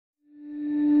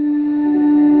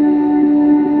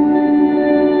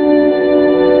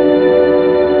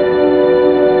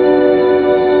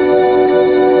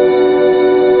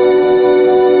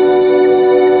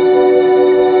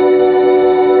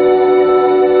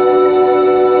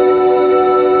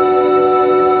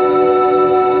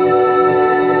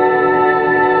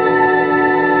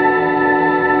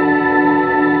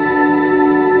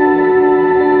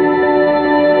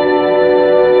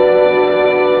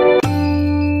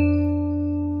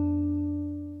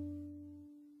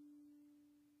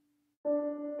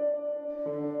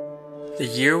The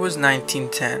year was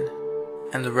 1910,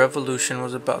 and the revolution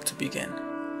was about to begin.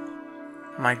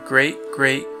 My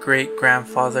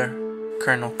great-great-great-grandfather,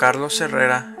 Colonel Carlos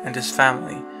Herrera, and his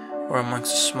family were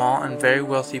amongst a small and very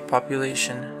wealthy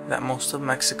population that most of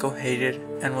Mexico hated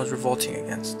and was revolting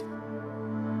against.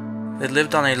 They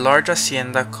lived on a large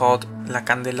hacienda called La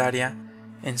Candelaria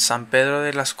in San Pedro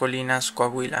de las Colinas,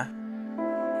 Coahuila,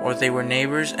 where they were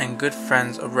neighbors and good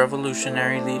friends of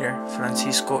revolutionary leader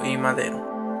Francisco I. Madero.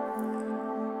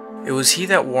 It was he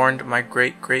that warned my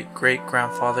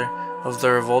great-great-great-grandfather of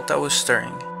the revolt that was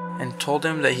stirring, and told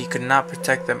him that he could not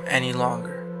protect them any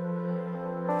longer.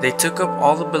 They took up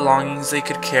all the belongings they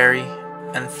could carry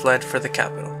and fled for the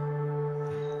capital.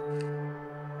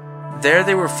 There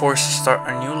they were forced to start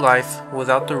a new life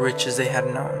without the riches they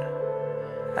had known.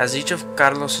 As each of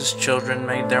Carlos's children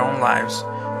made their own lives,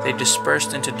 they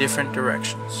dispersed into different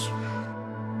directions.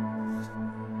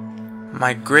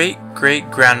 My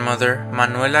great-great-grandmother,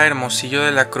 Manuela Hermosillo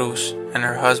de la Cruz, and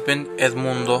her husband,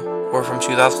 Edmundo, were from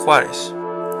Ciudad Juárez.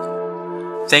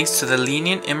 Thanks to the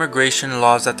lenient immigration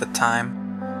laws at the time,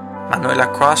 Manuela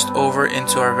crossed over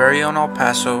into our very own El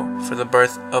Paso for the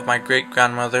birth of my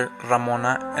great-grandmother,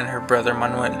 Ramona, and her brother,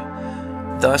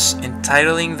 Manuel, thus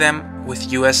entitling them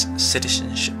with U.S.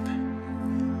 citizenship.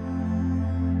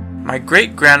 My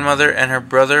great-grandmother and her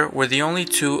brother were the only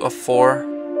two of four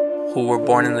who were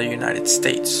born in the United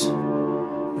States.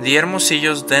 The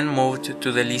Hermosillos then moved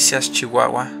to Delicias,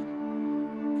 Chihuahua,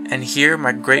 and here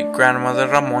my great-grandmother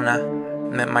Ramona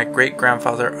met my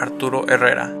great-grandfather Arturo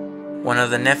Herrera, one of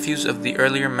the nephews of the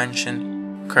earlier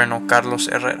mentioned Colonel Carlos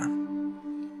Herrera.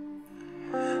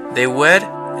 They wed,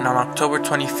 and on October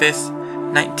 25th,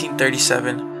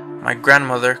 1937, my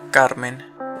grandmother Carmen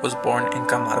was born in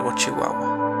Camargo,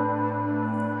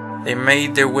 Chihuahua. They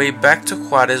made their way back to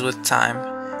Juárez with time,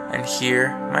 and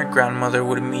here my grandmother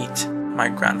would meet my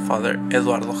grandfather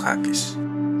Eduardo Jaques.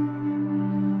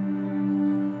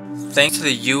 Thanks to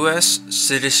the U.S.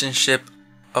 citizenship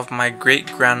of my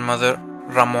great-grandmother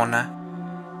Ramona,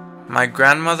 my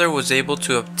grandmother was able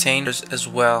to obtain hers as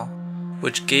well,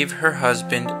 which gave her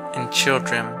husband and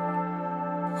children,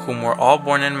 whom were all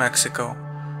born in Mexico,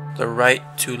 the right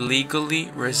to legally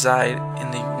reside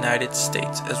in the United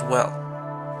States as well.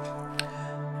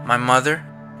 My mother,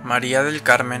 Maria del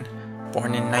Carmen,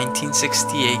 born in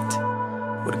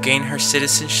 1968, would gain her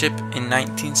citizenship in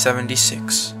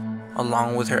 1976,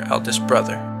 along with her eldest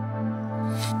brother.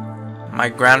 My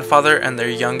grandfather and their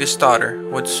youngest daughter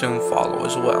would soon follow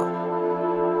as well.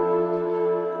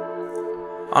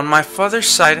 On my father's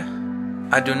side,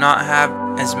 I do not have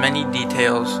as many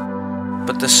details,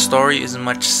 but the story is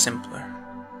much simpler.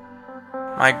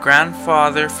 My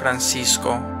grandfather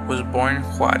Francisco was born in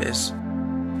Juárez,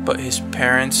 but his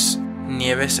parents,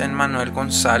 Nieves and Manuel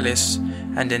Gonzalez,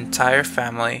 and the entire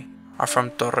family are from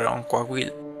Torreón,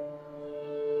 Coahuila.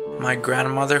 My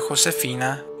grandmother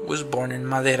Josefina was born in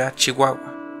Madera,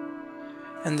 Chihuahua,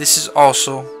 and this is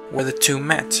also where the two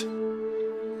met.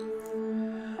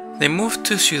 They moved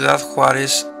to Ciudad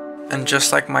Juárez, and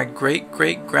just like my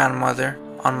great-great-grandmother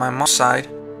on my mom's side,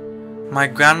 my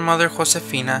grandmother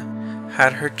Josefina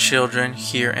had her children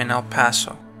here in El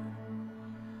Paso.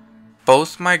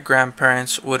 Both my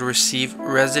grandparents would receive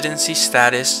residency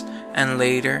status and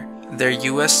later their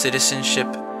U.S. citizenship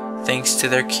thanks to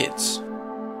their kids.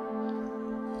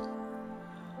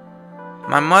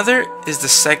 My mother is the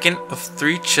second of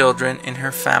 3 children in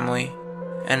her family,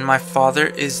 and my father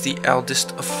is the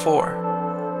eldest of 4.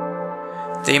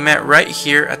 They met right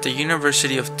here at the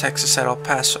University of Texas at El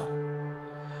Paso.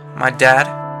 My dad,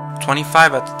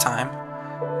 25 at the time,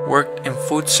 worked in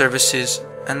food services,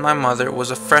 and my mother was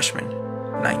a freshman,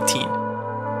 19.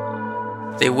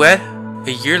 They wed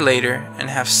a year later and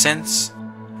have since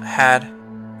had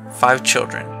 5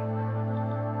 children.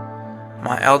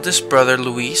 My eldest brother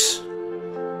Luis,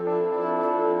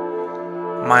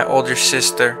 my older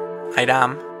sister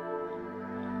Iram,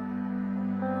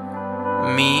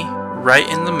 me right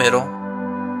in the middle,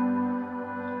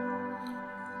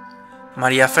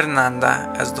 Maria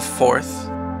Fernanda as the 4th,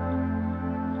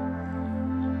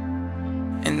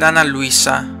 and Ana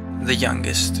Luisa, the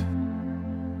youngest.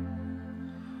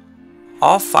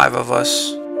 All 5 of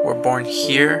us were born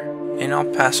here in El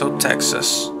Paso,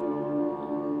 Texas,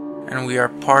 and we are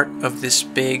part of this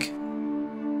big,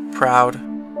 proud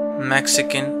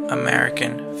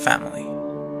Mexican-American family.